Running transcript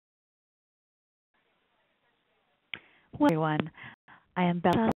Well, everyone, I am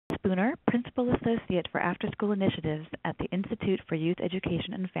Bella Spooner, Principal Associate for After School Initiatives at the Institute for Youth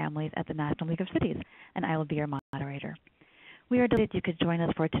Education and Families at the National League of Cities, and I will be your moderator. We are delighted you could join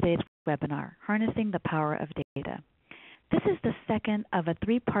us for today's webinar, Harnessing the Power of Data. This is the second of a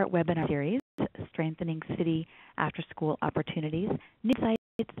three-part webinar series, Strengthening City After-School Opportunities, New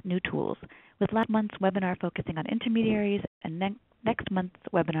Sites, New Tools, with last month's webinar focusing on intermediaries and next month's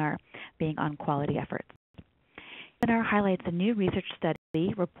webinar being on quality efforts. The webinar highlights a new research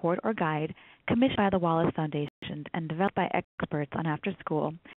study, report, or guide commissioned by the Wallace Foundation and developed by experts on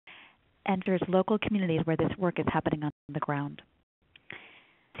after-school and serves local communities where this work is happening on the ground.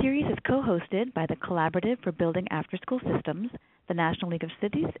 The series is co-hosted by the Collaborative for Building After-School Systems, the National League of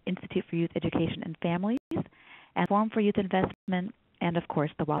Cities, Institute for Youth Education and Families, and Forum for Youth Investment, and of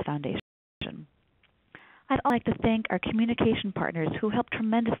course the Wallace Foundation. I'd like to thank our communication partners who helped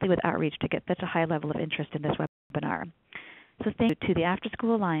tremendously with outreach to get such a high level of interest in this webinar. So thank you to the After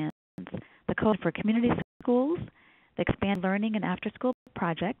School Alliance, the Coalition for Community Schools, the Expand Learning and After School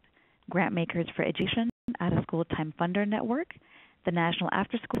Project, Grant Makers for Education, Out of School Time Funder Network, the National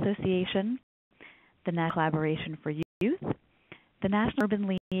After School Association, the National Collaboration for Youth, the National Urban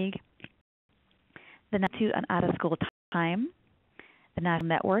League, the Institute on Out of School Time, the National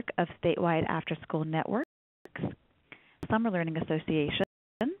Network of Statewide After School Networks, Summer Learning Association,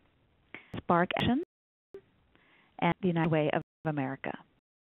 Spark Action, and the United Way of America.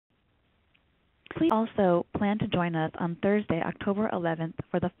 Please also plan to join us on Thursday, October 11th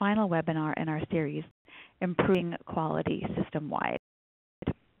for the final webinar in our series, Improving Quality System-Wide.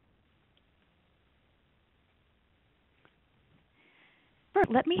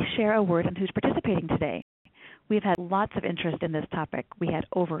 First, let me share a word on who's participating today. We've had lots of interest in this topic. We had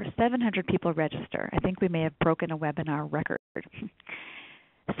over 700 people register. I think we may have broken a webinar record.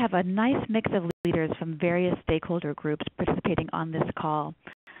 We have a nice mix of leaders from various stakeholder groups participating on this call.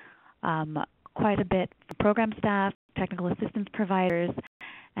 Quite a bit from program staff, technical assistance providers,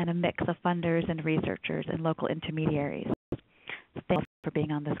 and a mix of funders and researchers and local intermediaries. So thanks for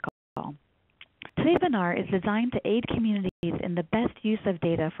being on this call. Today's webinar is designed to aid communities in the best use of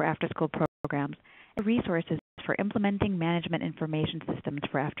data for after-school programs and resources for implementing management information systems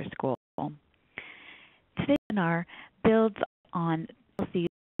for after-school. Today's webinar builds on LC's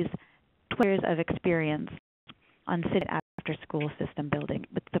 20 years of experience on city after-school system building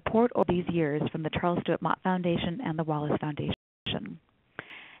with support over these years from the Charles Stewart Mott Foundation and the Wallace Foundation.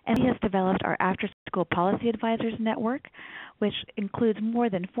 And he has developed our After-School Policy Advisors Network, which includes more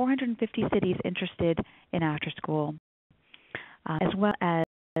than 450 cities interested in after-school, as well as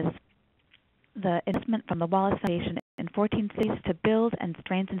the investment from the Wallace Foundation in 14 cities to build and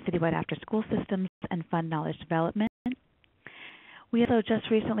strengthen citywide after-school systems and fund knowledge development. We also just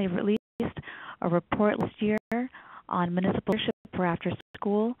recently released a report last year on municipal leadership for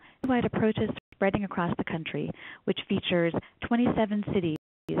after-school, citywide approaches spreading across the country, which features 27 cities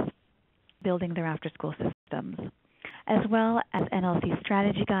building their after-school systems, as well as NLC's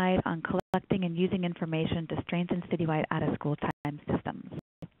strategy guide on collecting and using information to strengthen citywide out-of-school time systems.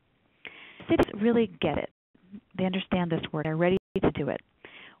 Cities really get it. They understand this work. They're ready to do it.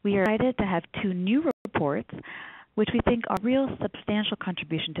 We are excited to have two new reports, which we think are a real substantial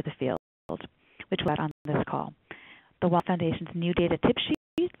contribution to the field, which we'll add on this call. The Wallace Foundation's new data tip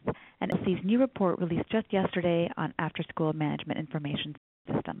sheets and LC's new report released just yesterday on after-school management information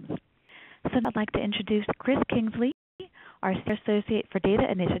systems. So I'd like to introduce Chris Kingsley, our Senior Associate for Data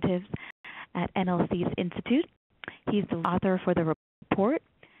Initiatives at NLC's Institute. He's the author for the report.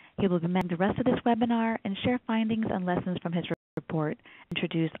 He will manage the rest of this webinar and share findings and lessons from his report,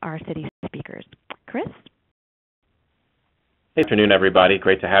 introduce our city speakers. Chris? Good afternoon, everybody.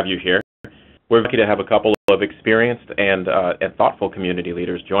 Great to have you here. We're lucky to have a couple of experienced and thoughtful community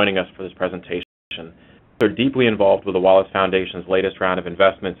leaders joining us for this presentation. They're deeply involved with the Wallace Foundation's latest round of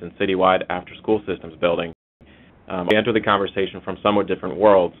investments in citywide after-school systems building. We enter the conversation from somewhat different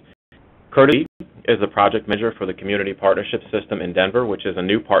worlds. Curtis is the project manager for the Community Partnership System in Denver, which is a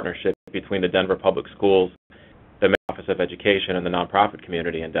new partnership between the Denver Public Schools, the Office of Education, and the nonprofit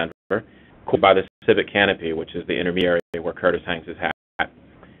community in Denver, coordinated by the Civic Canopy, which is the intermediary where Curtis hangs his hat.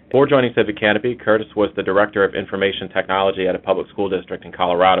 Before joining Civic Canopy, Curtis was the Director of Information Technology at a public school district in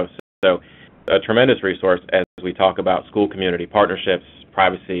Colorado, so a tremendous resource as we talk about school community partnerships,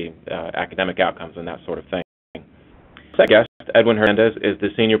 privacy, academic outcomes, and that sort of thing. Second guest, Edwin Hernandez, is the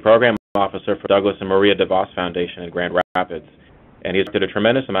Senior Program Officer for Douglas and Maria DeVos Foundation in Grand Rapids, and he's did a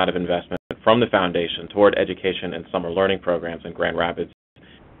tremendous amount of investment from the foundation toward education and summer learning programs in Grand Rapids,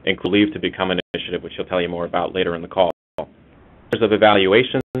 including Leave to Become an initiative, which he'll tell you more about later in the call. Of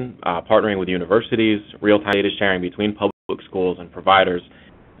evaluation, partnering with universities, real-time data sharing between public schools and providers.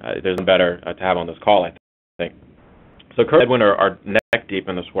 There's none better to have on this call, I think. So Kurt and Edwin are neck deep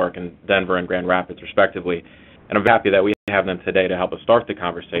in this work in Denver and Grand Rapids, respectively, and I'm happy that we have them today to help us start the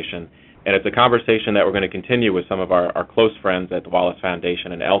conversation. And it's a conversation that we're going to continue with some of our close friends at the Wallace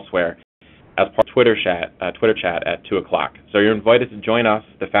Foundation and elsewhere as part of Twitter chat at 2 o'clock. So you're invited to join us,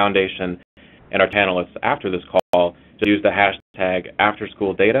 the Foundation, and our panelists after this call to use the hashtag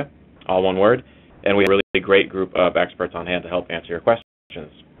AfterSchoolData, all one word, and we have a really great group of experts on hand to help answer your questions.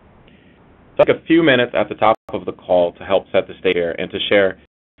 So take a few minutes at the top of the call to help set the stage here and to share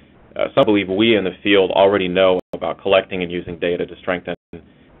some I believe we in the field already know about collecting and using data to strengthen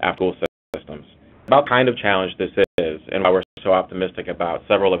after-school systems. About the kind of challenge this is and why we're so optimistic about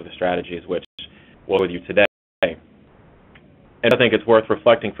several of the strategies which we'll with you today. And I think it's worth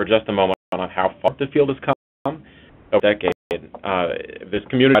reflecting for just a moment on how far the field has come over a decade. This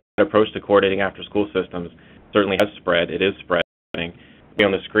community approach to coordinating after-school systems certainly has spread. It is spreading.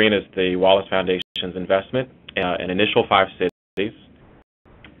 On the screen is the Wallace Foundation's investment in an initial 5 cities,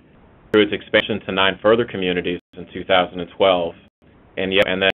 through its expansion to 9 further communities in 2012,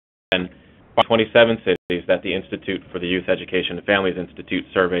 and then 27 cities that the Institute for the Youth Education and Families Institute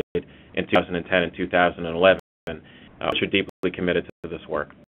surveyed in 2010 and 2011, which are deeply committed to this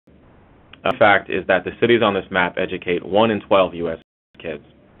work. The fact is that the cities on this map educate 1 in 12 U.S. kids.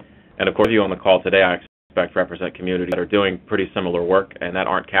 And of course, you on the call today, I expect represent communities that are doing pretty similar work and that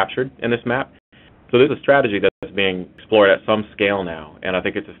aren't captured in this map. So there's a strategy that's being explored at some scale now, and I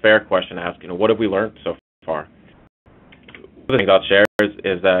think it's a fair question to ask, what have we learned so far? The thing I'll share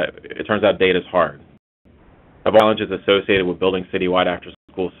is that it turns out data is hard. The challenges associated with building citywide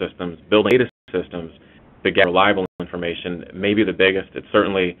after-school systems, building data systems to get reliable information may be the biggest. It's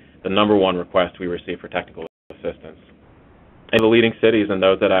certainly the #1 request we receive for technical assistance. And the leading cities and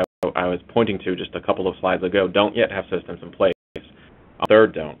those that I was pointing to just a couple of slides ago don't yet have systems in place. A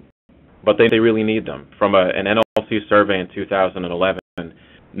third don't. But they really need them. From an NLC survey in 2011, a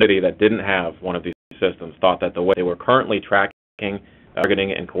city that didn't have one of these systems thought that the way they were currently tracking,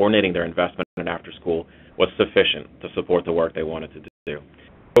 targeting, and coordinating their investment in after school was sufficient to support the work they wanted to do.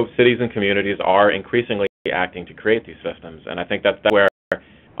 Both cities and communities are increasingly acting to create these systems, and I think that's where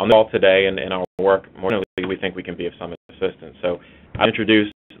on the call today and in our work, more generally, we think we can be of some assistance. So I'll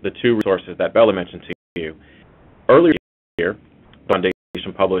introduce the 2 resources that Bella mentioned to you. Earlier this year, the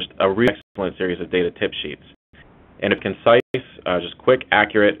Foundation published a really excellent series of data tip sheets. And a concise, just quick,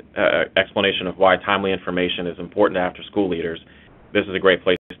 accurate explanation of why timely information is important to after-school leaders, this is a great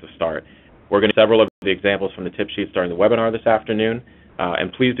place to start. We're going to see several of the examples from the tip sheets during the webinar this afternoon,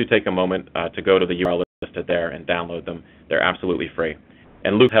 and please do take a moment to go to the URL listed there and download them. They're absolutely free.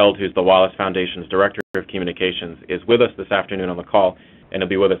 And Luke Held, who's the Wallace Foundation's Director of Communications, is with us this afternoon on the call, and he'll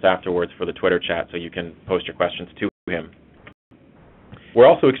be with us afterwards for the Twitter chat, so you can post your questions to him. We're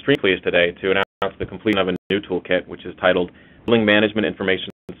also extremely pleased today to announce the completion of a new toolkit, which is titled Building Management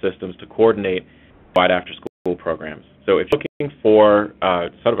Information Systems to Coordinate Wide After-School Programs. So if you're looking for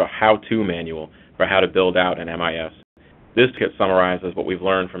sort of a how-to manual for how to build out an MIS, this kit summarizes what we've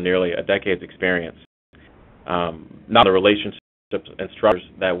learned from nearly a decade's experience. Not the relationships and structures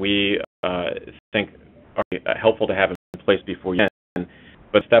that we think are helpful to have in place before you begin,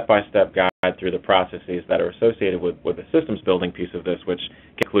 but step-by-step guide through the processes that are associated with the systems building piece of this, which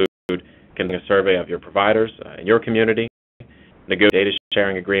can include conducting a survey of your providers in your community, negotiating data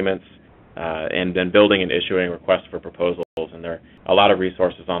sharing agreements, and then building and issuing requests for proposals. And there are a lot of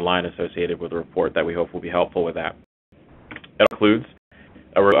resources online associated with the report that we hope will be helpful with that. It includes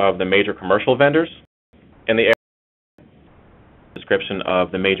a review of the major commercial vendors in the area, description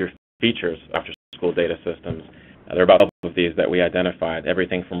of the major features of after-school data systems. There are about 12 of these that we identified,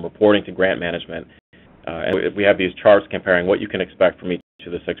 everything from reporting to grant management. And we have these charts comparing what you can expect from each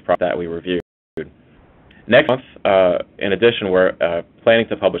of the 6 products that we reviewed. Next month, in addition, we're planning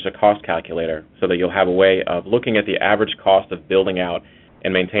to publish a cost calculator so that you'll have a way of looking at the average cost of building out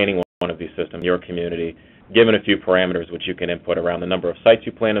and maintaining one of these systems in your community, given a few parameters which you can input around the number of sites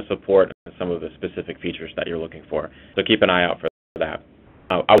you plan to support and some of the specific features that you're looking for. So keep an eye out for that.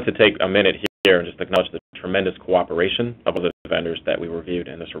 I want to take a minute here and just acknowledge the tremendous cooperation of the vendors that we reviewed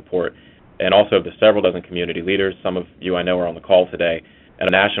in this report, and also the several dozen community leaders. Some of you I know are on the call today, and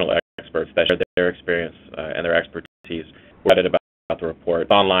the national experts that shared their experience and their expertise. We're excited about the report.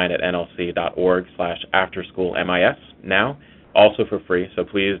 It's online at nlc.org/afterschoolmis now, also for free, so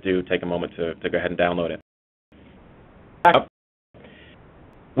please do take a moment to go ahead and download it.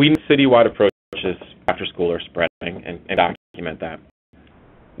 We need citywide approaches after school are spreading and document that.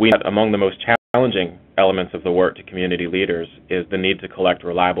 Among the most challenging elements of the work to community leaders is the need to collect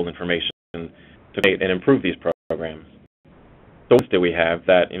reliable information to create and improve these programs. So what do we have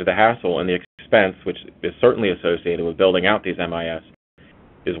that the hassle and the expense, which is certainly associated with building out these MIS,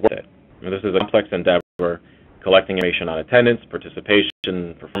 is worth it. This is a complex endeavor, collecting information on attendance,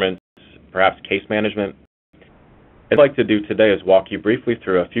 participation, performance, perhaps case management. What I'd like to do today is walk you briefly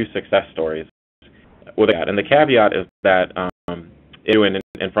through a few success stories with that. And the caveat is that,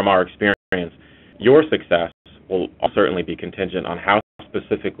 and from our experience, your success will certainly be contingent on how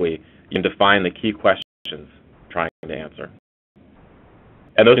specifically you can define the key questions you're trying to answer.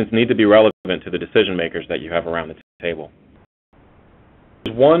 And those need to be relevant to the decision makers that you have around the table.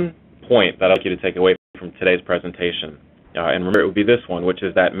 There's one point that I'd like you to take away from today's presentation, and remember it would be this one, which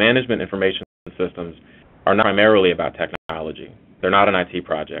is that management information systems are not primarily about technology. They're not an IT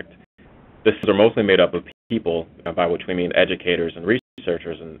project. Systems are mostly made up of people, by which we mean educators and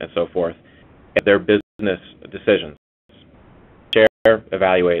researchers and so forth, and their business decisions. Share,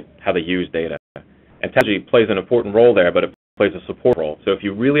 evaluate how they use data. And technology plays an important role there, but it plays a support role. So if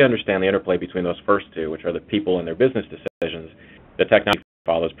you really understand the interplay between those first two, which are the people and their business decisions, the technology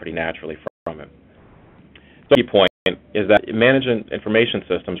follows pretty naturally from it. So the key point is that management information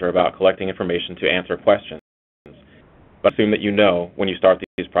systems are about collecting information to answer questions. But assume that you know when you start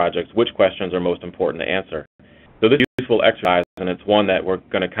these projects which questions are most important to answer. So this is a useful exercise, and it's one that we're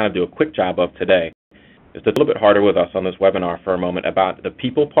going to kind of do a quick job of today, is to do a little bit harder with us on this webinar for a moment about the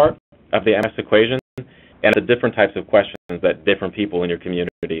people part of the MS equation and the different types of questions that different people in your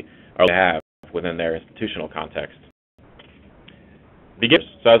community are going to have within their institutional context.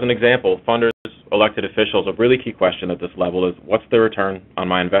 So as an example, funders, elected officials, a really key question at this level is, what's the return on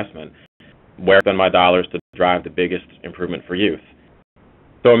my investment? Where spend my dollars to drive the biggest improvement for youth?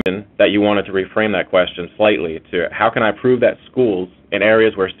 So imagine that you wanted to reframe that question slightly to, how can I prove that schools in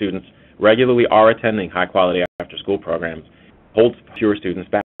areas where students regularly are attending high-quality after-school programs hold fewer students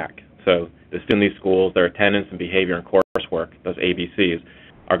back? So the students in these schools, their attendance and behavior and coursework, those ABCs,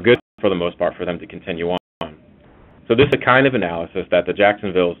 are good for the most part for them to continue on. So this is the kind of analysis that the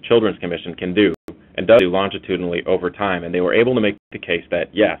Jacksonville Children's Commission can do and does do longitudinally over time, and they were able to make the case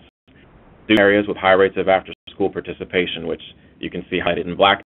that, yes, areas with high rates of after-school participation, which you can see highlighted in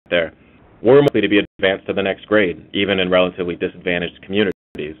black there, were likely to be advanced to the next grade, even in relatively disadvantaged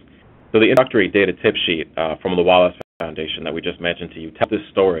communities. So the introductory data tip sheet from the Wallace Foundation that we just mentioned to you tells this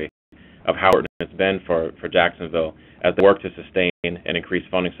story of how important it's been for Jacksonville as they work to sustain and increase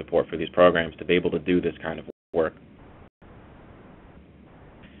funding support for these programs to be able to do this kind of work.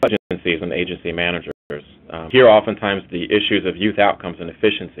 Agencies and agency managers. Here, oftentimes, the issues of youth outcomes and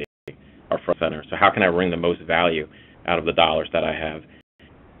efficiency are front center. So how can I wring the most value out of the dollars that I have?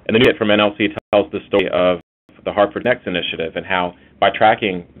 And the unit from NLC tells the story of the Hartford Next initiative and how, by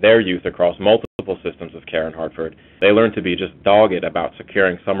tracking their youth across multiple systems of care in Hartford, they learned to be just dogged about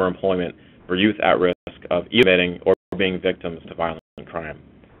securing summer employment for youth at risk of either or being victims to violent crime.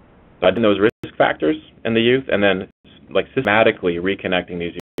 So I did those risk factors in the youth, and then systematically reconnecting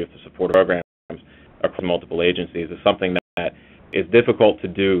these youth to support programs across multiple agencies is something that is difficult to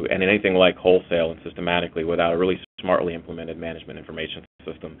do and anything like wholesale and systematically without a really smartly implemented management information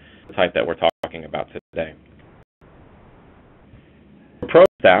system, the type that we're talking about today. For pro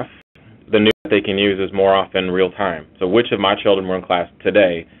staff, the news that they can use is more often real time. So which of my children were in class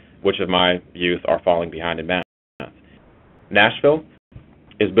today, which of my youth are falling behind in math? Nashville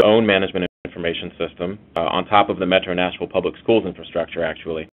is the own management information system on top of the Metro Nashville Public Schools infrastructure,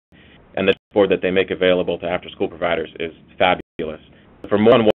 actually. And the support that they make available to after-school providers is fabulous. For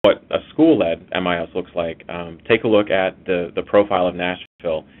more on what a school-led MIS looks like, take a look at the profile of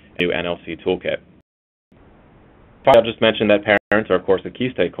Nashville, new NLC toolkit. I'll just mention that parents are, of course, a key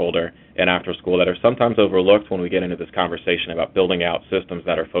stakeholder in after-school that are sometimes overlooked when we get into this conversation about building out systems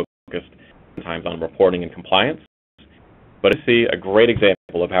that are focused sometimes on reporting and compliance. But I see a great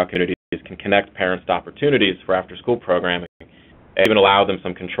example of how communities can connect parents to opportunities for after-school programming and even allow them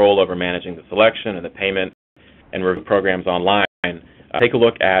some control over managing the selection and the payment and review programs online. Take a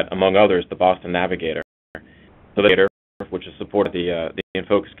look at, among others, the Boston Navigator. So the Navigator, which is supported the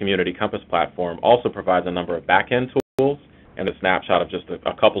InFocus Community Compass platform, also provides a number of back-end tools, and a snapshot of just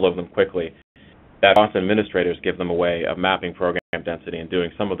a couple of them quickly, that Boston administrators give them a way of mapping program density and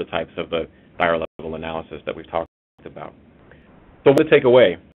doing some of the types of the higher-level analysis that we've talked about. So what to take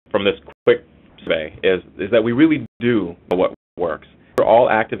away from this quick survey is that we really do know what works. They're all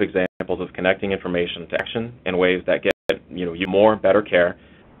active examples of connecting information to action in ways that get you more, better care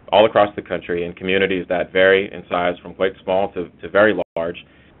all across the country in communities that vary in size from quite small to very large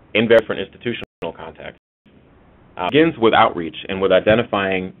in very different institutional contexts. It begins with outreach and with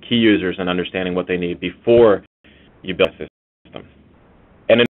identifying key users and understanding what they need before you build a system.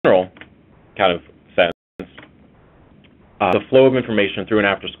 And in general kind of sense, The flow of information through an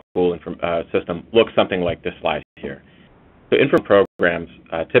after-school system looks something like this slide here. So info programs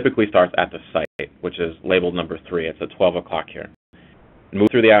typically starts at the site, which is labeled number 3. It's at 12 o'clock here. Move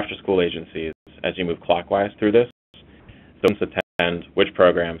through the after-school agencies as you move clockwise through this. Students attend which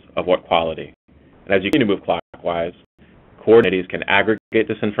programs of what quality. And as you continue to move clockwise, coordinators can aggregate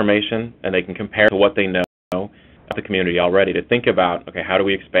this information and they can compare to what they know about the community already to think about, okay, how do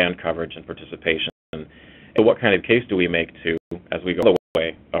we expand coverage and participation? And what kind of case do we make to, as we go the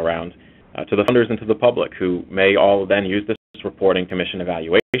way around, to the funders and to the public who may all then use this reporting commission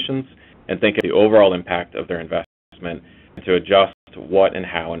evaluations and think of the overall impact of their investment and to adjust what and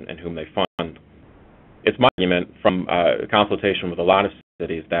how and whom they fund. It's my argument from consultation with a lot of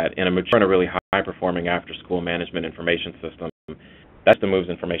cities that in a mature and a really high-performing after-school management information system, that system moves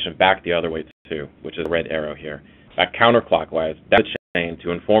information back the other way too, which is the red arrow here. Back counterclockwise, that's a chain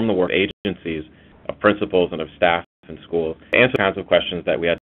to inform the work of agencies, of principals, and of staff in schools to answer the kinds of questions that we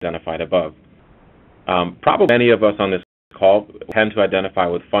identified above. Probably many of us on this call tend to identify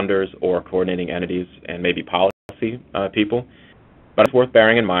with funders or coordinating entities and maybe policy people. But it's worth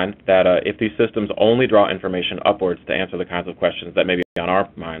bearing in mind that if these systems only draw information upwards to answer the kinds of questions that may be on our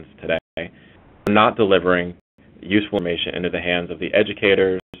minds today, we're not delivering useful information into the hands of the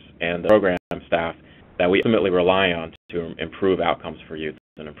educators and the program staff that we ultimately rely on to improve outcomes for youth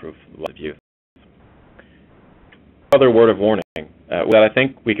and improve the lives of youth. Another word of warning, that I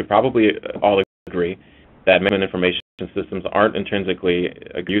think we could probably all agree that management information systems aren't intrinsically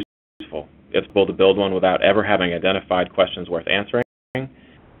useful. It's possible to build one without ever having identified questions worth answering.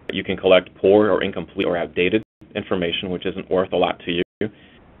 You can collect poor or incomplete or outdated information, which isn't worth a lot to you. You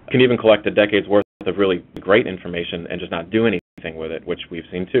can even collect a decade's worth of really great information and just not do anything with it, which we've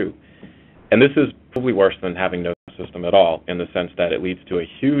seen too. And this is probably worse than having no system at all, in the sense that it leads to a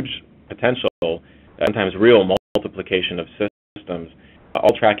huge potential, sometimes real multiplication of systems,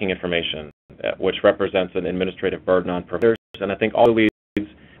 all tracking information, which represents an administrative burden on providers, and I think all leads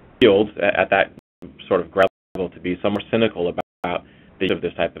fields at that sort of ground level to be somewhat cynical about the use of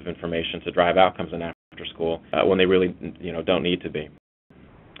this type of information to drive outcomes in after school when they really don't need to be.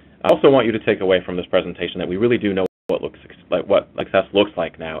 I also want you to take away from this presentation that we really do know what success looks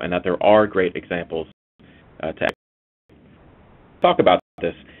like now, and that there are great examples to talk about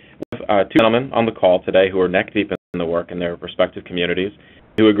this. We have two gentlemen on the call today who are neck deep in the work in their respective communities,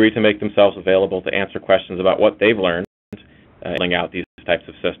 who agreed to make themselves available to answer questions about what they've learned filling out these types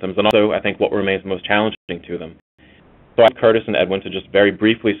of systems, and also, I think, what remains most challenging to them. So I asked Curtis and Edwin to just very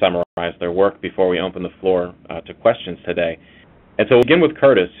briefly summarize their work before we open the floor to questions today. And so we'll begin with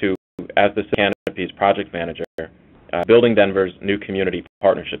Curtis, who, as the Canopy's project manager, building Denver's new community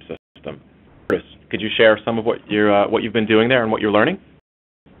partnership system. Curtis, could you share some of what you've been doing there and what you're learning?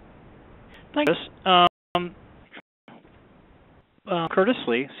 Thanks. Curtis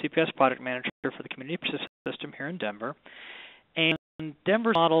Lee, CPS project manager for the community system here in Denver. And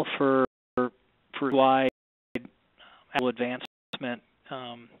Denver's model for wide advancement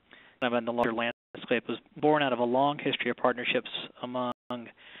in the larger landscape was born out of a long history of partnerships among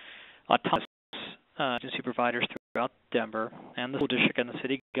autonomous agency providers throughout Denver and the school district and the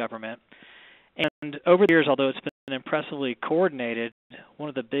city government. And over the years, although it's been impressively coordinated, one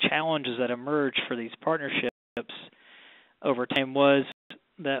of the big challenges that emerged for these partnerships over time was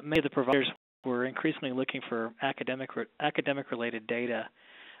that many of the providers were increasingly looking for academic-related data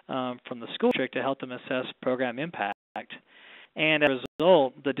from the school district to help them assess program impact. And as a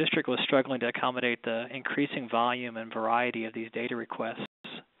result, the district was struggling to accommodate the increasing volume and variety of these data requests.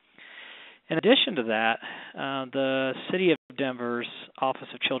 In addition to that, the City of Denver's Office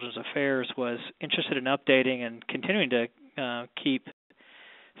of Children's Affairs was interested in updating and continuing to keep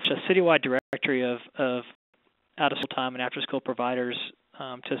a citywide directory of out-of-school time and after-school providers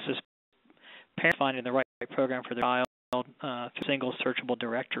to assist parents finding the right program for their child through a single searchable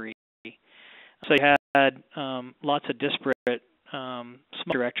directory. So you had lots of disparate small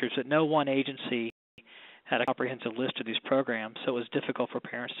directories, but no one agency had a comprehensive list of these programs, so it was difficult for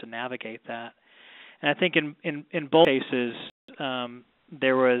parents to navigate that. And I think in both cases,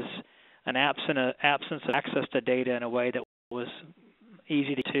 there was an absence of access to data in a way that was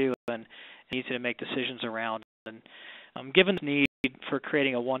easy to do and easy to make decisions around. And given the need for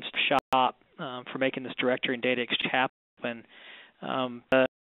creating a one-stop shop for making this directory and data exchange happen,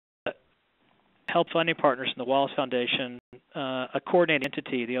 help funding partners in the Wallace Foundation, a coordinated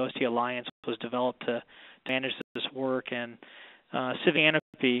entity, the OST Alliance, was developed to manage this work, and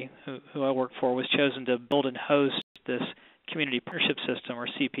Citywide, who I work for, was chosen to build and host this community partnership system, or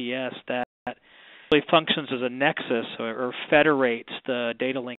CPS, that functions as a nexus or federates the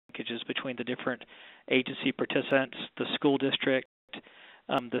data linkages between the different agency participants, the school district,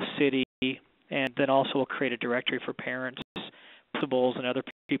 the city, and then also will create a directory for parents, principals, and other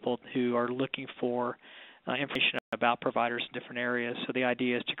people who are looking for information about providers in different areas. So the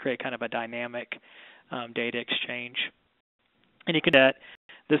idea is to create kind of a dynamic data exchange. And you can that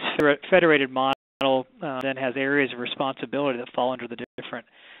this federated model then has areas of responsibility that fall under the different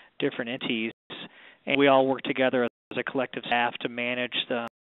entities, and we all work together as a collective staff to manage the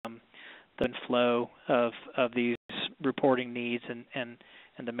flow of these reporting needs and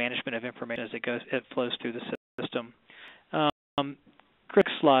the management of information as it flows through the system. Quick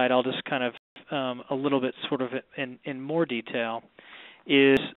slide, I'll just kind of a little bit sort of in more detail,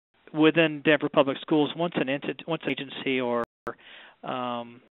 is within Denver Public Schools, once an agency or a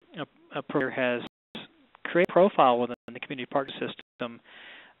provider has created a profile within the community partner system,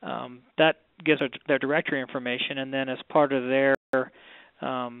 that gives their directory information, and then as part of their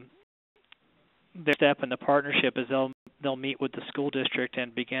step in the partnership is they'll meet with the school district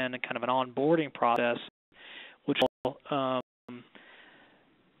and begin kind of an onboarding process, which will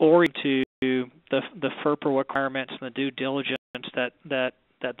orient to the FERPA requirements and the due diligence that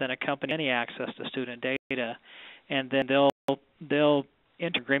then accompany any access to student data, and then they'll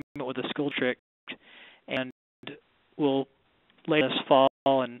enter agreement with the school district and will later this fall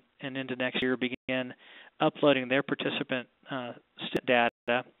and into next year begin uploading their participant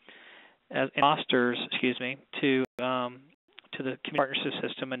data as rosters, to the community partnership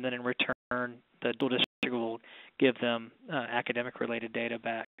system, and then in return the school district will give them academic-related data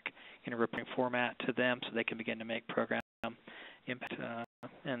back in a reporting format to them, so they can begin to make program impact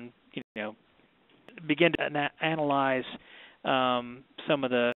and begin to analyze some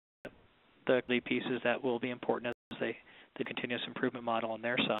of the pieces that will be important as the continuous improvement model on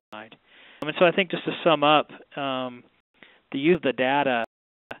their side. And so I think just to sum up, the use of the data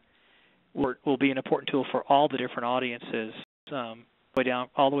will be an important tool for all the different audiences,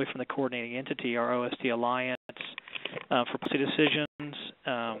 all the way from the coordinating entity, our OSD Alliance, for policy decisions,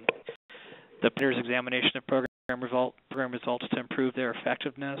 the players' examination of program results to improve their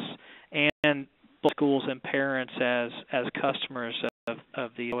effectiveness, and schools and parents as customers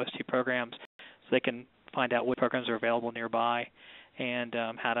of the OSD programs, so they can find out what programs are available nearby and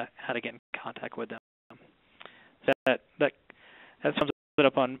how to get in contact with them. That sums it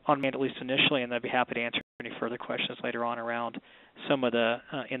up on me, at least initially, and I'd be happy to answer any further questions later on around some of the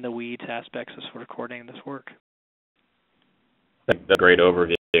in the weeds aspects of sort of coordinating this work. That's a great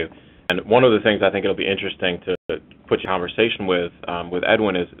overview. And one of the things I think it'll be interesting to put you in conversation with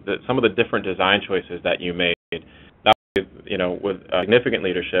Edwin is that some of the different design choices that you made, not with significant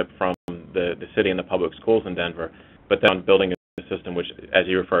leadership from the city and the public schools in Denver, but then on building a system which, as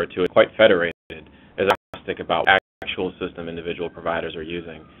you referred to, is quite federated, is agnostic about actual system individual providers are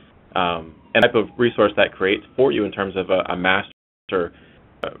using. And the type of resource that creates for you in terms of a master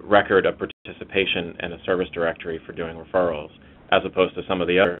record of participation and a service directory for doing referrals, as opposed to some of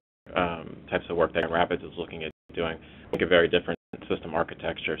the other types of work that Grand Rapids is looking at doing, with a very different system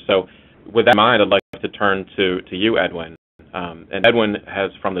architecture. So with that in mind, I'd like to turn to you, Edwin. And Edwin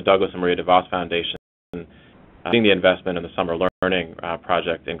has, from the Douglas and Maria DeVos Foundation, seen the investment in the Summer Learning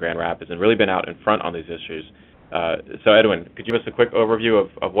project in Grand Rapids and really been out in front on these issues. So Edwin, could you give us a quick overview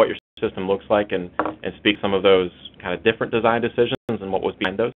of what your system looks like and speak some of those kind of different design decisions and what was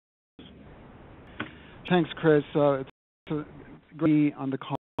behind those? Thanks, Chris. It's great on the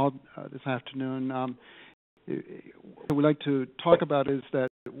call this afternoon. What we'd like to talk about is that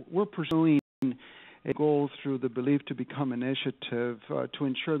we're pursuing a goal through the Believe to Become initiative to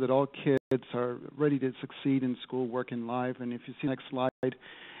ensure that all kids are ready to succeed in school, work, and life. And if you see the next slide,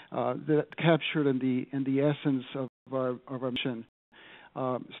 that captured in the essence of our mission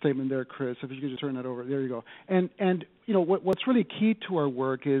statement there, Chris. If you could just turn that over, there you go. And what's really key to our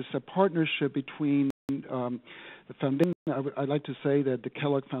work is a partnership between the foundation. I'd like to say that the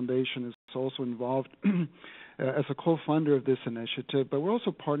Kellogg Foundation is also involved as a co-funder of this initiative, but we're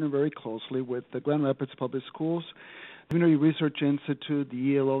also partnering very closely with the Grand Rapids Public Schools, the Community Research Institute,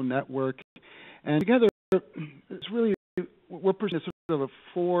 the ELO Network, and together we're pursuing sort of a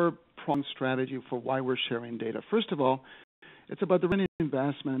four-pronged strategy for why we're sharing data. First of all, it's about the right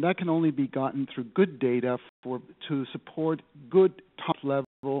investment, and that can only be gotten through good data to support good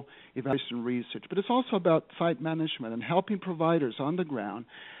top-level evaluation research. But it's also about site management and helping providers on the ground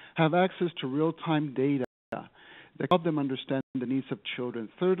have access to real-time data that help them understand the needs of children.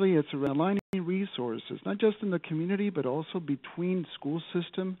 Thirdly, it's around aligning resources, not just in the community, but also between school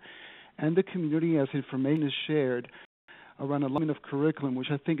system and the community as information is shared around alignment of curriculum, which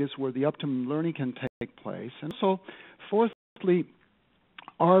I think is where the optimum learning can take place. And so, fourthly,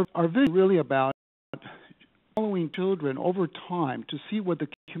 our vision is really about following children over time to see what the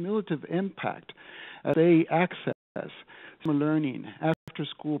cumulative impact as they access summer learning,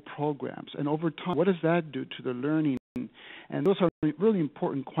 after-school programs, and over time, what does that do to their learning? And those are really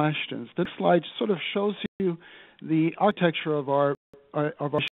important questions. This slide sort of shows you the architecture of our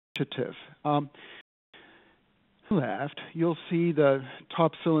initiative. Left, you'll see the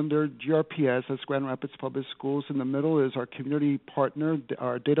top cylinder, GRPS, that's Grand Rapids Public Schools. In the middle is our community partner,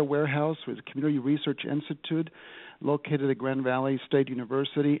 our data warehouse with the Community Research Institute, located at Grand Valley State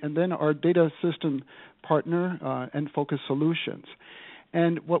University, and then our data system partner, Focus Solutions.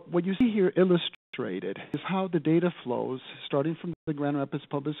 And what you see here illustrated is how the data flows, starting from the Grand Rapids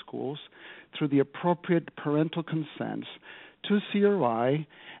Public Schools, through the appropriate parental consents, to CRI,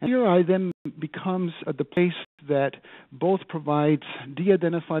 and CRI then becomes the place that both provides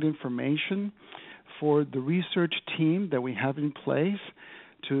de-identified information for the research team that we have in place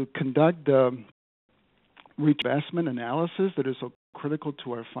to conduct the investment analysis that is so critical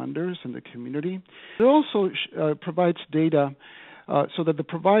to our funders and the community. It also provides data so that the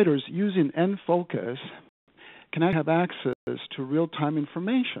providers using nFocus can have access to real-time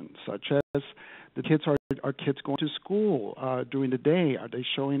information, such as the kids are kids going to school during the day? Are they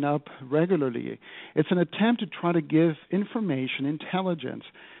showing up regularly? It's an attempt to try to give information, intelligence,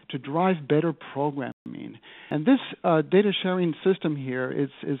 to drive better programming. And this data sharing system here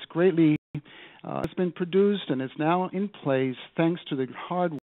is greatly it's been produced and is now in place thanks to the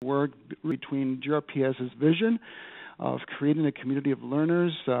hard work between GRPS's vision of creating a community of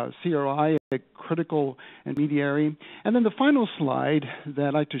learners, CRI, a critical intermediary. And then the final slide that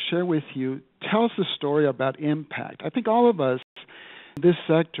I'd like to share with you tells the story about impact. I think all of us in this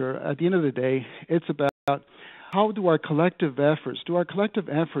sector, at the end of the day, it's about how do our collective efforts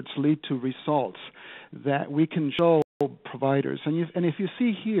lead to results that we can show providers. And if you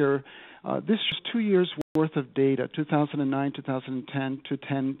see here, this is 2 years worth of data, 2009, 2010, to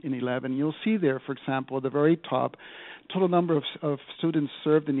 10 and 11. You'll see there, for example, at the very top, total number of students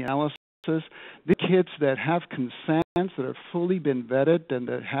served in the analysis. The kids that have consents that have fully been vetted and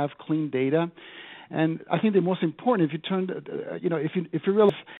that have clean data. And I think the most important, if you turn, if you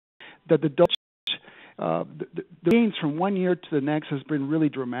realize that the gains from 1 year to the next has been really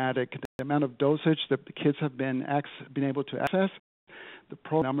dramatic. The amount of dosage that the kids have been able to access,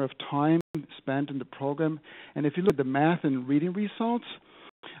 the number of time spent in the program, and if you look at the math and reading results,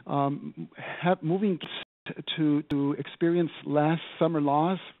 moving to experience less summer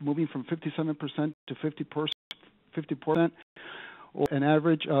loss, moving from 57% to 50%, or an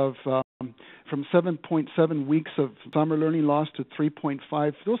average of from 7.7 weeks of summer learning loss to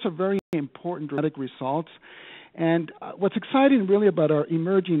 3.5. Those are very important dramatic results. And what's exciting really about our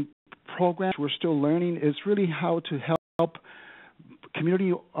emerging programs we're still learning is really how to help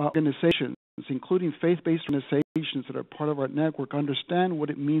community organizations, including faith-based organizations that are part of our network, understand what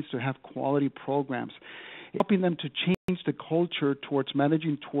it means to have quality programs, helping them to change the culture towards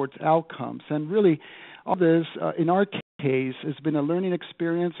managing towards outcomes. And really, all this, in our case, has been a learning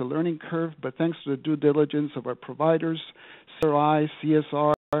experience, a learning curve, but thanks to the due diligence of our providers, CRI,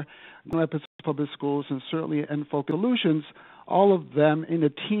 CSR, Grand Rapids Public Schools, and certainly nFocus Solutions, all of them in a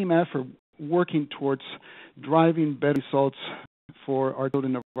team effort working towards driving better results for our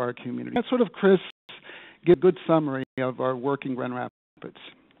children of our community. That's sort of, Chris, give a good summary of our work in Grand Rapids.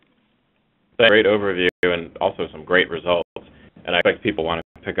 Great overview and also some great results. And I expect people want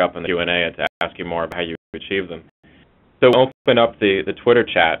to pick up in the Q&A and to ask you more about how you achieve them. So we'll open up the Twitter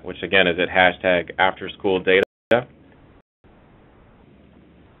chat, which again is at #AfterSchoolData.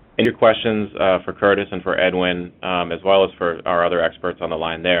 And your questions for Curtis and for Edwin, as well as for our other experts on the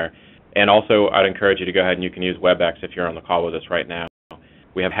line there. And also, I'd encourage you to go ahead and you can use WebEx if you're on the call with us right now.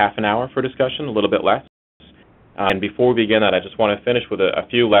 We have half an hour for discussion, a little bit less. And before we begin that, I just want to finish with a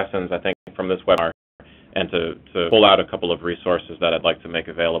few lessons, I think, from this webinar and to pull out a couple of resources that I'd like to make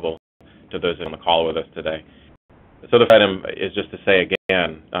available to those on the call with us today. So the item is just to say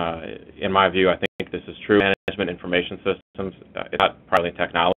again, in my view, I think this is true. Management information systems, it's not primarily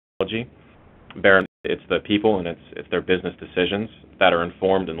technology. It's the people and it's their business decisions that are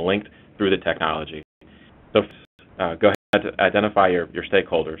informed and linked through the technology. So go ahead to identify your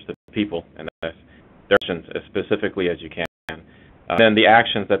stakeholders, the people, and their questions as specifically as you can. Then the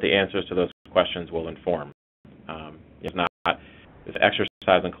actions that the answers to those questions will inform. It's not this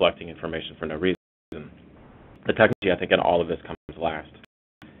exercise in collecting information for no reason. The technology, I think, in all of this comes last.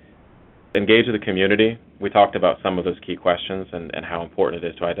 Engage with the community. We talked about some of those key questions and how important it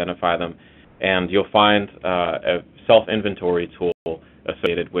is to identify them. and you'll find a self-inventory tool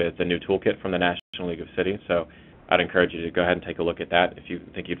associated with the new toolkit from the National League of Cities. So I'd encourage you to go ahead and take a look at that if you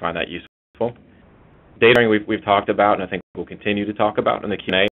think you'd find that useful. Data sharing we've talked about, and I think we'll continue to talk about in the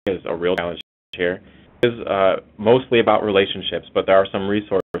Q&A, is a real challenge here. It is mostly about relationships, but there are some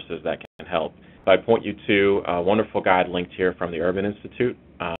resources that can help. So I point you to a wonderful guide linked here from the Urban Institute,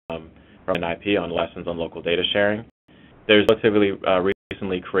 from NIP, on lessons on local data sharing. There's a relatively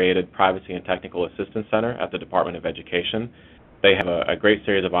recently created Privacy and Technical Assistance Center at the Department of Education. They have a great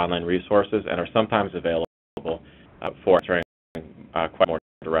series of online resources and are sometimes available for answering quite more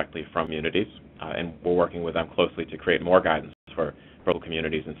directly from communities, and we're working with them closely to create more guidance for local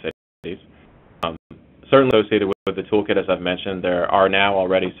communities and cities. Certainly associated with the toolkit, as I've mentioned, there are now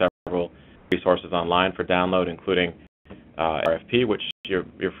already several resources online for download, including RFP, which you're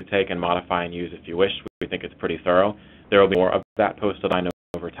free to take and modify and use if you wish. We think it's pretty thorough. There will be more of that posted online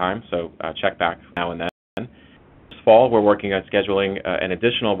over time, so check back now and then. This fall, we're working on scheduling an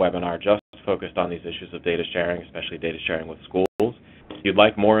additional webinar just focused on these issues of data sharing, especially data sharing with schools. If you'd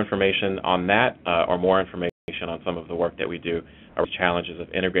like more information on that or more information on some of the work that we do or challenges of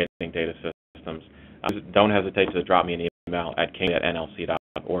integrating data systems, don't hesitate to drop me an email at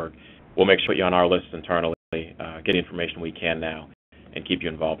king@nlc.org. We'll make sure to put you on our list internally, get the information we can now, and keep you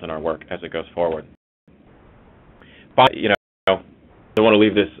involved in our work as it goes forward. But, I don't want to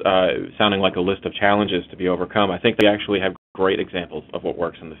leave this sounding like a list of challenges to be overcome. I think they actually have great examples of what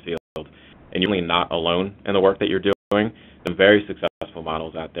works in the field, and you're really not alone in the work that you're doing. Some very successful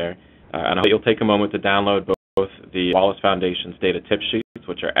models out there, and I hope you'll take a moment to download both the Wallace Foundation's data tip sheets,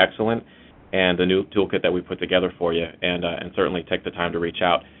 which are excellent, and the new toolkit that we put together for you, and certainly take the time to reach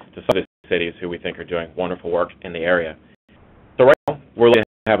out to some of the cities who we think are doing wonderful work in the area. So right now, we're lucky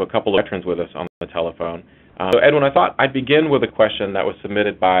to have a couple of veterans with us on the telephone. So Edwin, I thought I'd begin with a question that was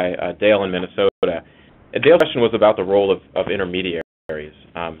submitted by Dale in Minnesota. Dale's question was about the role of intermediaries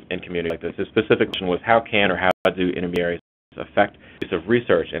in communities like this. His specific question was, how can or how do intermediaries affect the use of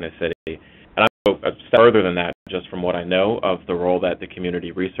research in a city? And I go a step further than that, just from what I know of the role that the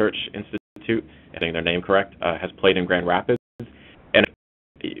Community Research Institute, getting their name correct, has played in Grand Rapids, and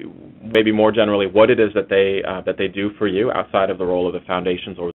maybe more generally, what it is that they do for you outside of the role of the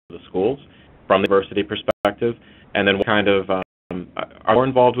foundations or the schools from the university perspective, and then what kind of are more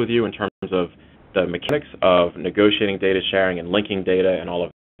involved with you in terms of the mechanics of negotiating data sharing and linking data and all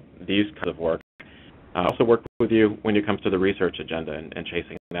of these kinds of work. Also work with you when it comes to the research agenda and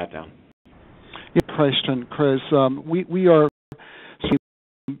chasing that down. Yeah, question, Chris. We are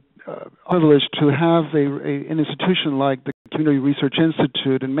privileged to have an institution like the Community Research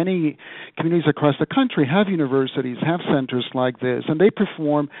Institute, and many communities across the country have universities, have centers like this, and they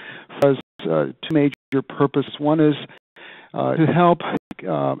perform for us two major purposes. One is to help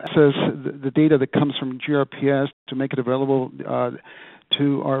access the data that comes from GRPS to make it available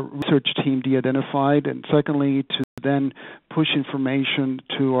to our research team de-identified, and secondly, to then push information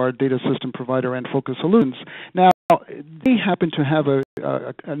to our data system provider and Focus Solutions. Now, they happen to have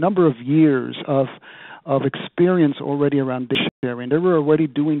a number of years of experience already around data sharing. They were already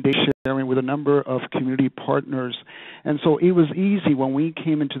doing data sharing with a number of community partners, and so it was easy when we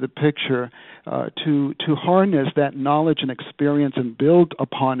came into the picture to harness that knowledge and experience and build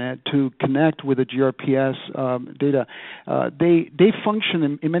upon it to connect with the GRPS data. They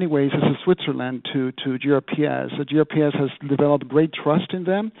function in many ways as a Switzerland to GRPS. The GRPS has developed great trust in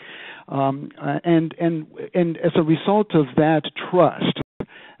them, and as a result of that trust,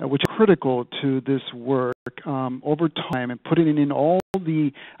 which is critical to this work over time, and putting in all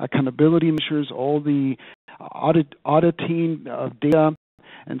the accountability measures, all the auditing of data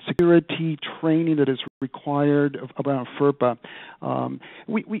and security training that is required around FERPA.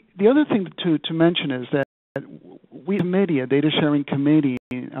 The other thing to mention is that we committee, a data sharing committee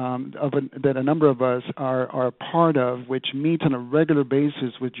that a number of us are part of, which meets on a regular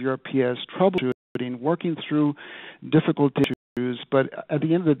basis with GRPS troubleshooting, working through difficult issues. But at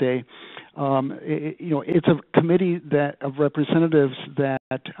the end of the day, it's a committee of representatives that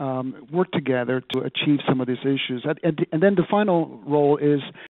work together to achieve some of these issues. And then the final role is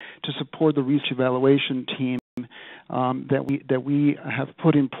to support the research evaluation team that we have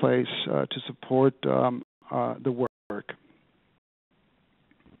put in place to support the work.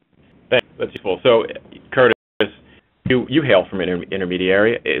 Thanks. That's useful. So, Curtis, you hail from an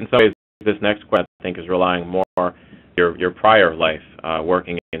intermediary. In some ways, this next question, I think, is relying more your prior life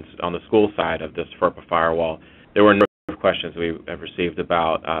working on the school side of this FERPA firewall. There were a number of questions we have received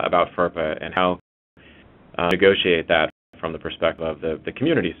about FERPA and how negotiate that from the perspective of the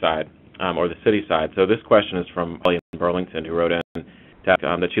community side or the city side. So this question is from William Burlington, who wrote in,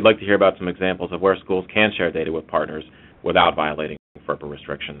 that she'd like to hear about some examples of where schools can share data with partners without violating FERPA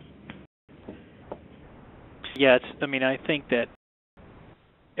restrictions. Yeah, I think that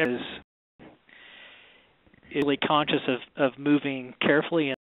is really conscious of moving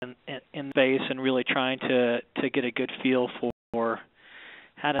carefully in space and really trying to get a good feel for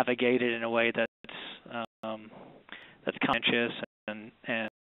how to navigate it in a way that's conscious and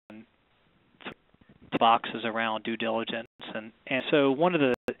boxes around due diligence and so one of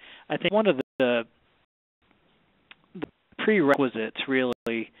the prerequisites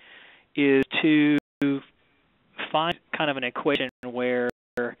really is to find kind of an equation where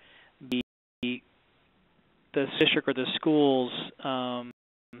the district or the schools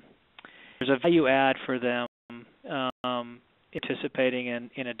there's a value add for them participating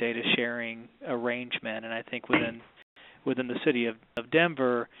in a data sharing arrangement, and I think within the city of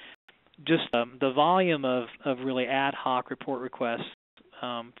Denver, just the volume of really ad hoc report requests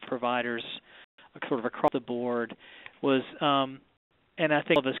providers sort of across the board was, and I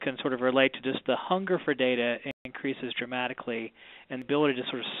think all of us can sort of relate to just the hunger for data increases dramatically, and the ability to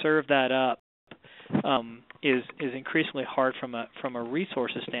sort of serve that up is increasingly hard from a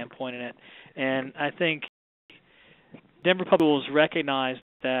resources standpoint in it. And I think Denver Public Schools recognize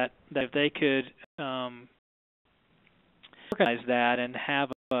that if they could organize that and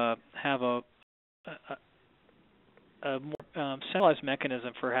have a more centralized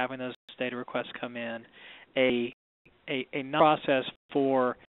mechanism for having those data requests come in, a process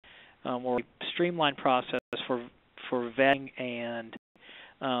for or a streamlined process for vetting and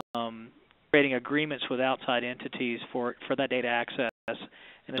creating agreements with outside entities for that data access, and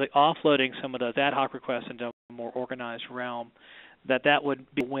really offloading some of those ad hoc requests into a more organized realm, that would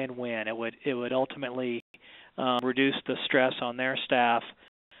be a win-win. It would ultimately reduce the stress on their staff,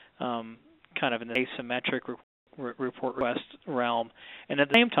 kind of in the asymmetric report request realm, and at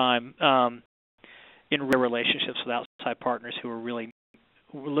the same time, in real relationships with outside partners who are really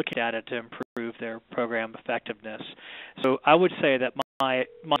looking at it to improve their program effectiveness. So I would say that my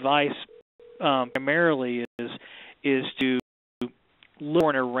advice primarily is to look for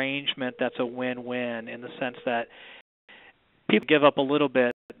an arrangement that's a win-win, in the sense that people give up a little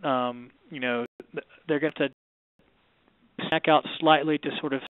bit. They're going to snack out slightly to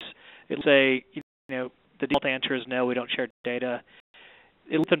sort of say, the default answer is no, we don't share data.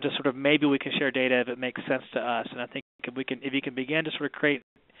 It lets them to sort of, maybe we can share data if it makes sense to us. And I think if you can begin to sort of create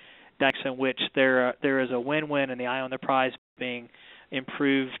dynamics in which there is a win-win and the eye on the prize being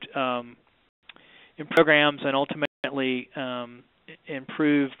improved in programs and ultimately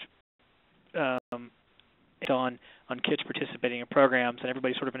improved on kids participating in programs, and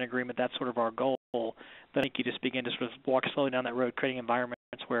everybody's sort of in agreement that's sort of our goal, then I think you just begin to sort of walk slowly down that road, creating environments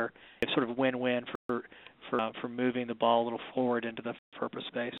where it's sort of win-win for moving the ball a little forward into the FERPA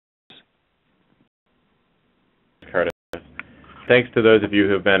space. Curtis, thanks to those of you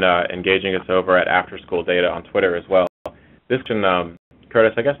who have been engaging us over at After School Data on Twitter as well. This can,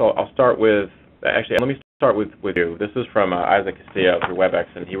 Curtis, I guess I'll start with, actually, let me start with you. This is from Isaac Castillo through WebEx,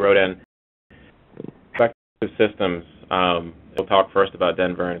 and he wrote in, effective systems, we'll talk first about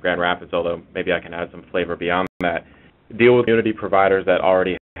Denver and Grand Rapids, although maybe I can add some flavor beyond that, deal with community providers that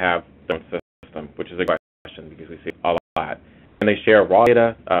already have their own system, which is a question because we see a lot. Can they share raw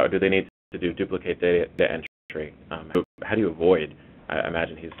data, or do they need to do duplicate data entry? How do you avoid, I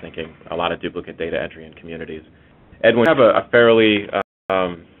imagine he's thinking, a lot of duplicate data entry in communities? Edwin, we have a fairly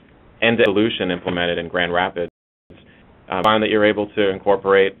end-to-end solution implemented in Grand Rapids. Find that you're able to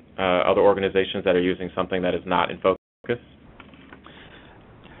incorporate other organizations that are using something that is not in focus?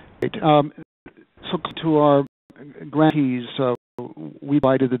 Right. So to our grantees, we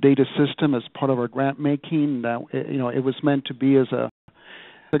provided the data system as part of our grant making. It was meant to be as a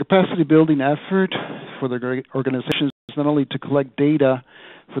capacity building effort for the organizations, not only to collect data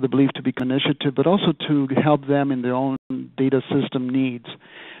for the Believed to Become initiative, but also to help them in their own data system needs.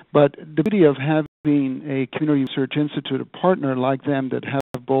 But the beauty of having a community research institute, a partner like them that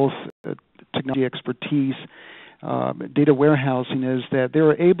have both technology expertise, data warehousing, is that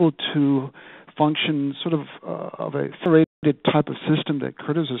they're able to function sort of a federated type of system that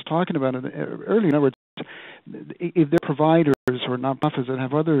Curtis was talking about earlier. In other words, if they're providers or nonprofits that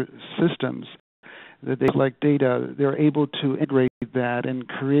have other systems that they collect data, they're able to integrate that and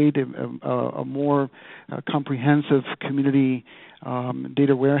create a more comprehensive community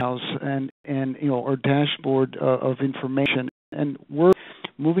data warehouse and or dashboard of information. And we're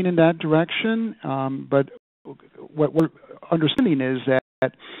moving in that direction. But what we're understanding is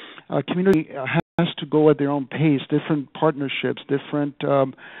that community to go at their own pace, different partnerships, different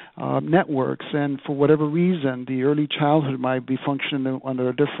networks, and for whatever reason, the early childhood might be functioning under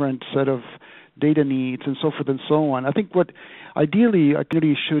a different set of data needs and so forth and so on. I think what ideally a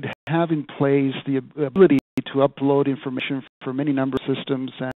community should have in place the ability to upload information from any number of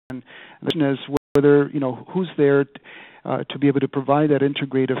systems, and the question is whether, who's there to be able to provide that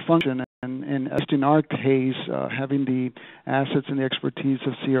integrative function. And as in our case, having the assets and the expertise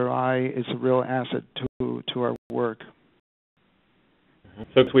of CRI is a real asset to our work.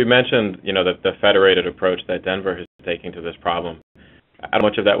 So we mentioned, the federated approach that Denver is taking to this problem. How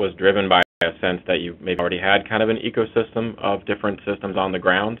much of that was driven by a sense that you maybe already had kind of an ecosystem of different systems on the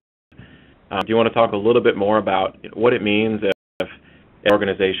ground? Do you want to talk a little bit more about what it means if an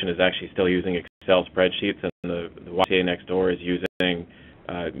organization is actually still using Excel spreadsheets and the YTA next door is using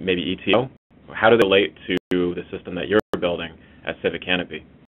maybe ETO? How do they relate to the system that you're building at Civic Canopy?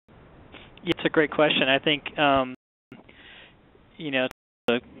 Yeah, it's a great question. I think, an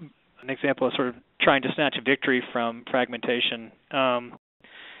example of sort of trying to snatch a victory from fragmentation.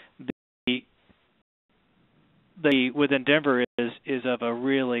 The within Denver is of a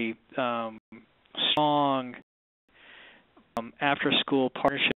really strong after-school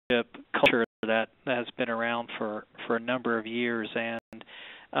partnership culture that has been around for a number of years, and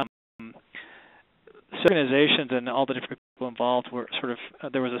organizations and all the different people involved were sort of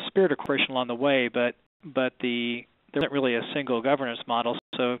there was a spirit of cooperation along the way, but there wasn't really a single governance model,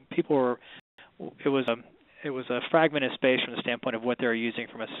 so people were it was a fragmented space from the standpoint of what they were using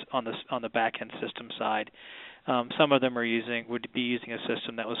from on the back end system side. Some of them would be using a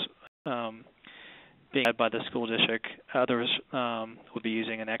system that was being led by the school district. Others would be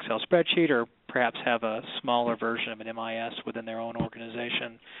using an Excel spreadsheet, or perhaps have a smaller version of an MIS within their own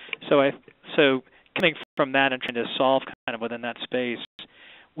organization. So coming from that and trying to solve kind of within that space,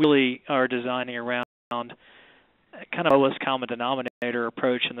 we really are designing around kind of a lowest common denominator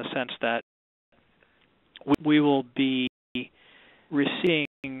approach, in the sense that we will be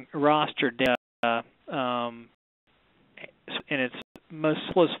receiving roster data in its most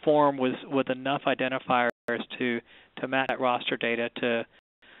simplest form with enough identifiers to match that roster data to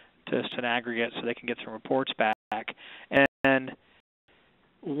an aggregate, so they can get some reports back. And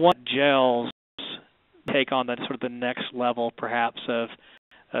what gels take on that sort of the next level, perhaps,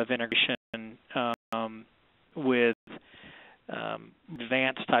 of integration with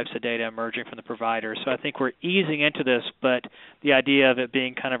advanced types of data emerging from the provider. So I think we're easing into this, but the idea of it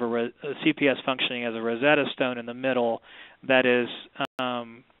being kind of a CPS functioning as a Rosetta Stone in the middle, that is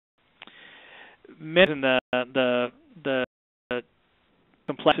mitigating the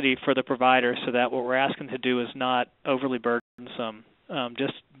complexity for the provider, so that what we're asking to do is not overly burdensome.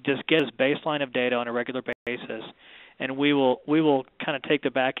 Just get us baseline of data on a regular basis, and we will kind of take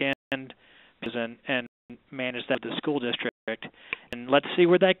the back end and manage that with the school district. And let's see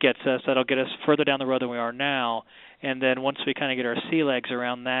where that gets us. That'll get us further down the road than we are now. And then once we kind of get our sea legs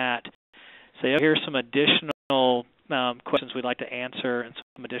around that, say, here's some additional questions we'd like to answer and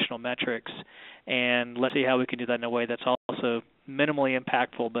some additional metrics, and let's see how we can do that in a way that's also minimally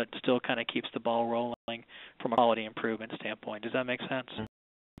impactful, but still kind of keeps the ball rolling from a quality improvement standpoint. Does that make sense?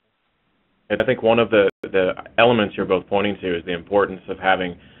 I think one of the elements you're both pointing to is the importance of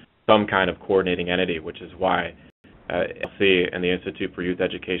having some kind of coordinating entity, which is why LC and the Institute for Youth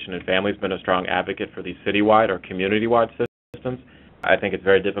Education and Family has been a strong advocate for these citywide or community-wide systems. I think it's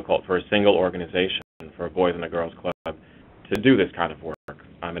very difficult for a single organization, for a Boys and a Girls Club, to do this kind of work.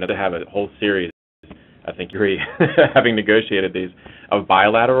 And to have a whole series, I think you're having negotiated these, of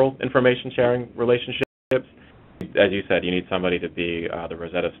bilateral information sharing relationships. As you said, you need somebody to be the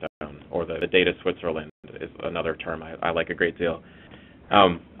Rosetta Stone, or the data Switzerland is another term I like a great deal.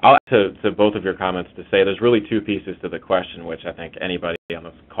 I'll add to both of your comments to say there's really two pieces to the question, which I think anybody on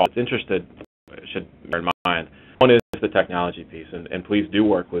this call that's interested should bear in mind. One is the technology piece, and please do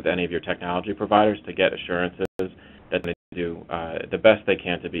work with any of your technology providers to get assurances that they do the best they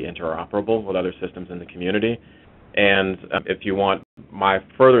can to be interoperable with other systems in the community. And if you want my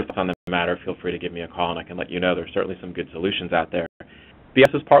further thoughts on the matter, feel free to give me a call, and I can let you know there's certainly some good solutions out there.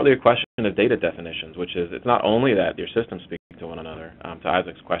 BS is partly a question of data definitions, which is it's not only that your systems speak to one another, to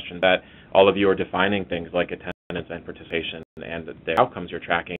Isaac's question, that all of you are defining things like attendance and participation and the outcomes you're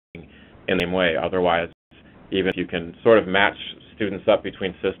tracking in the same way. Otherwise, even if you can sort of match students up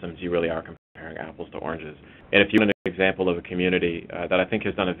between systems, you really are comparing apples to oranges. And if you want an example of a community that I think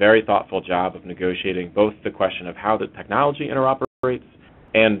has done a very thoughtful job of negotiating both the question of how the technology interoperates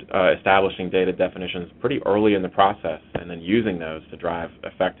and establishing data definitions pretty early in the process, and then using those to drive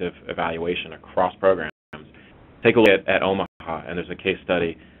effective evaluation across programs. Take a look at Omaha, and there's a case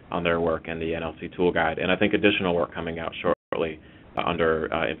study on their work and the NLC Tool Guide, and I think additional work coming out shortly under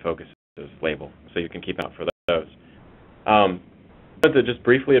InFocus's label, so you can keep out for those. I wanted to just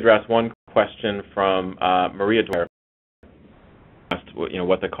briefly address one question from Maria Dwyer.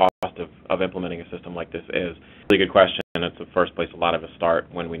 What the cost of implementing a system like this is. Really good question, and it's the first place a lot of us start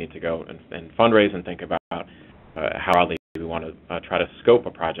when we need to go and fundraise and think about how broadly we want to try to scope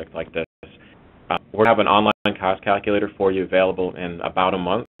a project like this. We're going to have an online cost calculator for you available in about a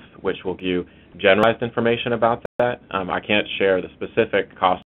month, which will give you generalized information about that. I can't share the specific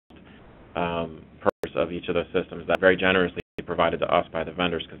cost of each of those systems that are very generously provided to us by the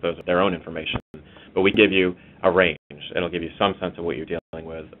vendors because those are their own information. But we give you a range. It'll give you some sense of what you're dealing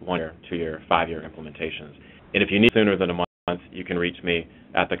with, 1-year, 2-year, 5-year implementations. And if you need sooner than a month, you can reach me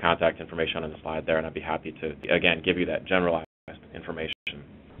at the contact information on the slide there, and I'd be happy to, again, give you that generalized information.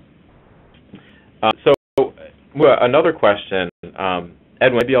 Another question, Edwin,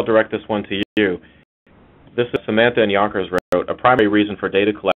 maybe I'll direct this one to you. This is Samantha and Yonkers wrote, a primary reason for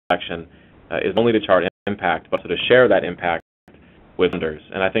data collection is only to chart impact, but also to share that impact with funders.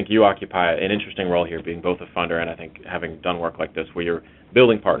 And I think you occupy an interesting role here, being both a funder and I think having done work like this where you're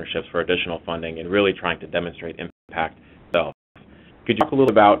building partnerships for additional funding and really trying to demonstrate impact itself. Could you talk a little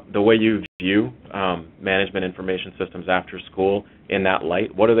about the way you view management information systems after school in that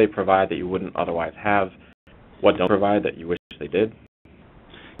light? What do they provide that you wouldn't otherwise have? What don't provide that you wish they did?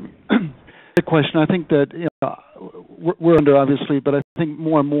 Good question. I think that we're under, obviously, but I think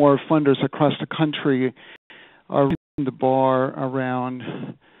more and more funders across the country are raising the bar around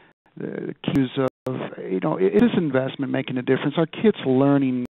the cues of, it is investment making a difference. Our kids are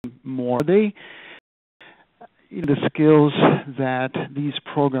learning more. The skills that these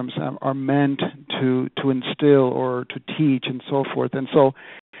programs are meant to instill or to teach and so forth. And so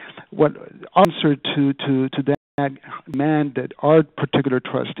what answer to that demand that our particular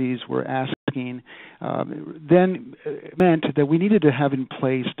trustees were asking then meant that we needed to have in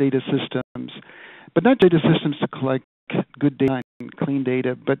place data systems, but not data systems to collect good data and clean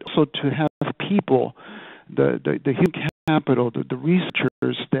data, but also to have people, the human capital, the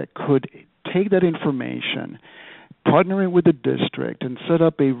researchers that could take that information, partner it with the district, and set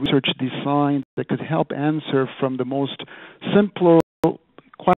up a research design that could help answer from the most simpler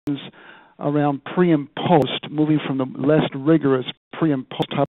questions around pre and post, moving from the less rigorous pre and post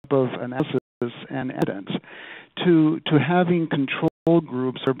type of analysis and evidence to having control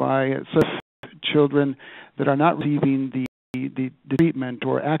groups whereby children that are not receiving the treatment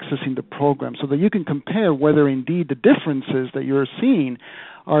or accessing the program, so that you can compare whether indeed the differences that you're seeing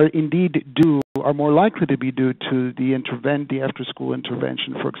are indeed are more likely to be due to the after-school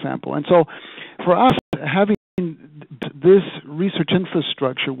intervention, for example. And so for us, having this research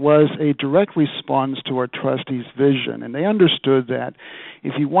infrastructure was a direct response to our trustees' vision, and they understood that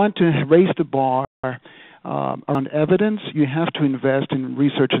if you want to raise the bar around evidence, you have to invest in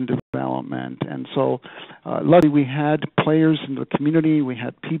research and development. And so luckily we had players in the community, we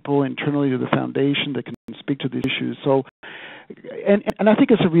had people internally to the foundation that can speak to these issues. So, and I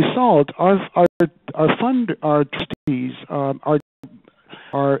think as a result, our trustees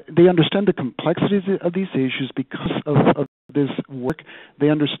they understand the complexities of these issues because of this work. They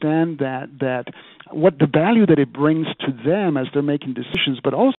understand that what the value that it brings to them as they're making decisions,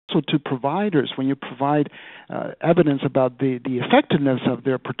 but also to providers when you provide evidence about the effectiveness of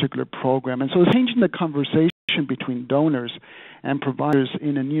their particular program. And so it's changing the conversation between donors and providers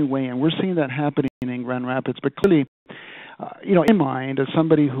in a new way, and we're seeing that happening in Grand Rapids. But clearly, in mind, as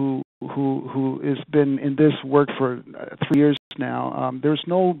somebody who has been in this work for 3 years now, there's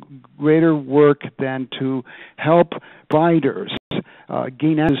no greater work than to help providers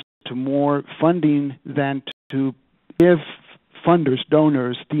gain access to more funding than to give funders,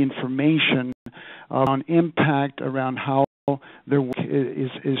 donors, the information on impact around how their work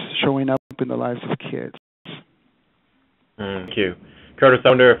is showing up in the lives of kids. Thank you. Curtis, I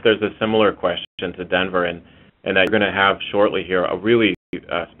wonder if there's a similar question to Denver, and that you're going to have shortly here a really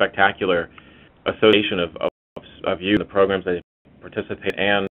spectacular association of you, the programs that you participate,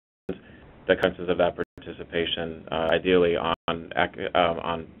 and the consequences of that participation, ideally on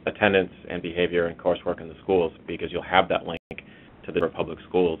attendance and behavior and coursework in the schools, because you'll have that link to the public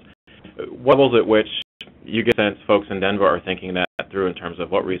schools. What levels at which you get a sense folks in Denver are thinking that through in terms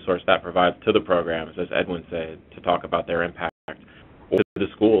of what resource that provides to the programs, as Edwin said, to talk about their impact to the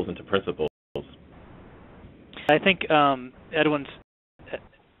schools and to principals? I think Edwin's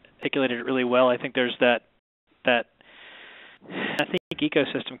articulated it really well. I think there's that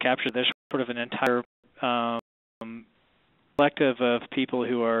ecosystem capture. There's sort of an entire collective of people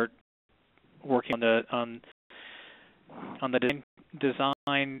who are working on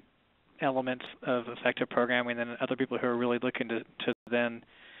design elements of effective programming, and then other people who are really looking to then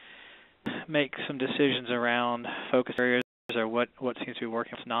make some decisions around focus areas or what seems to be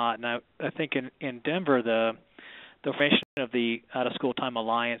working, what's not. And I think in Denver, the formation of the Out of School Time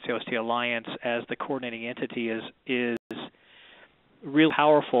Alliance, the OST Alliance, as the coordinating entity is really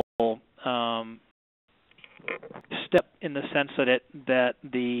powerful step in the sense that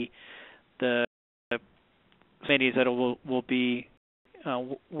the committees that will be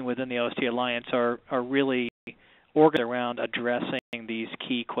within the OST Alliance are really organized around addressing these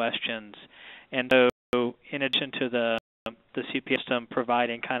key questions. And so in addition to the CPS system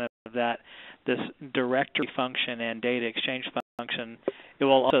providing kind of this directory function and data exchange function, it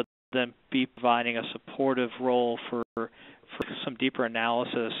will also then be providing a supportive role for some deeper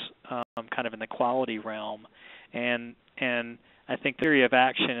analysis kind of in the quality realm. And I think the theory of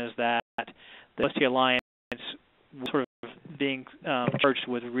action is that the OST Alliance sort of being charged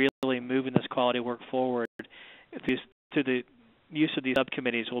with really moving this quality work forward through the use of these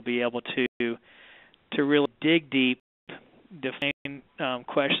subcommittees, will be able to really dig deep, define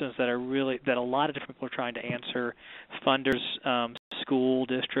questions that a lot of different people are trying to answer, funders, school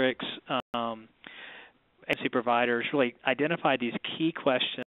districts, agency providers, really identify these key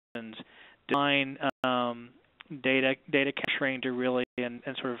questions, define data capturing to really and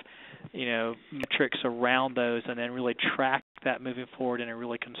sort of metrics around those, and then really track that moving forward in a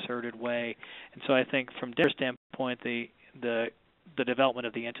really concerted way. And so I think from their standpoint, the development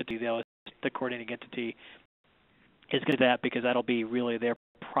of the entity, the coordinating entity, is going to do that because that'll be really their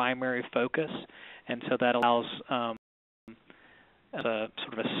primary focus, and so that allows a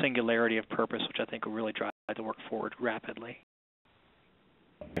sort of a singularity of purpose, which I think will really drive the work forward rapidly.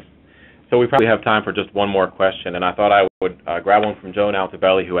 So we probably have time for just one more question, and I thought I would grab one from Joan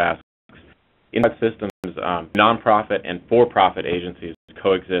Altobelli, who asks, in what systems nonprofit and for-profit agencies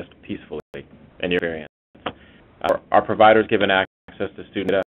coexist peacefully in your experience? Are providers given access to student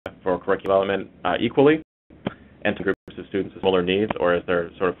data for curriculum development equally and to groups of students with similar needs, or is there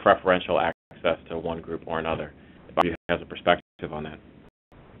sort of preferential access to one group or another? If you have a perspective on that.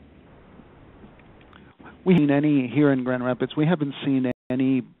 Here in Grand Rapids, we haven't seen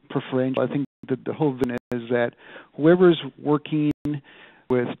any preferential. I think that the whole vision is that whoever's working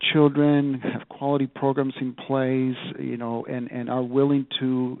with children, have quality programs in place, and are willing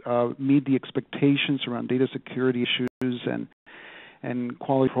to meet the expectations around data security issues and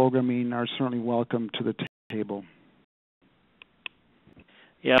quality programming are certainly welcome to the table.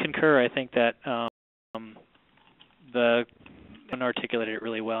 Yeah, I concur. I think that the articulated it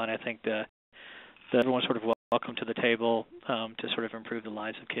really well, and I think that everyone's sort of welcome to the table to sort of improve the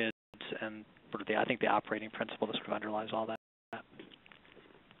lives of kids, and sort of I think the operating principle that sort of underlies all that.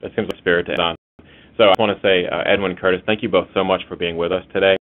 That seems like spirit to end on. So I want to say, Edwin, Curtis, thank you both so much for being with us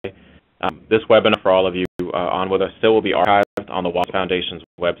today. This webinar, for all of you on with us, still will be archived on the Wallace Foundation's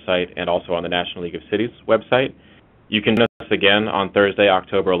website and also on the National League of Cities website. You can join us again on Thursday,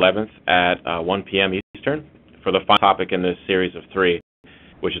 October 11th at 1 p.m. Eastern for the final topic in this series of 3,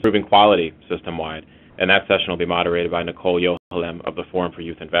 which is improving quality system-wide. And that session will be moderated by Nicole Yohalem of the Forum for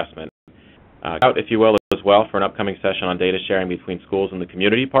Youth Investment. Out, if you will, as well for an upcoming session on data sharing between schools and the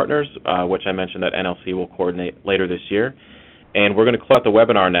community partners, which I mentioned that NLC will coordinate later this year. And we're going to close out the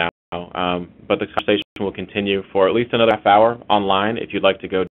webinar now, but the conversation will continue for at least another half hour online if you'd like to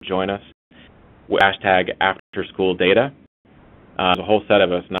go join us. #AfterSchoolData. There's a whole set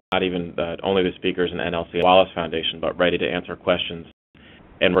of us, not even only the speakers in NLC and Wallace Foundation, but ready to answer questions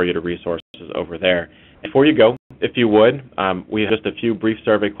and refer you to resources over there. Before you go, if you would, we have just a few brief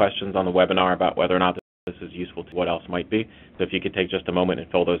survey questions on the webinar about whether or not this is useful to what else might be. So if you could take just a moment and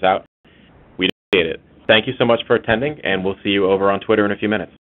fill those out, we'd appreciate it. Thank you so much for attending, and we'll see you over on Twitter in a few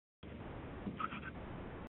minutes.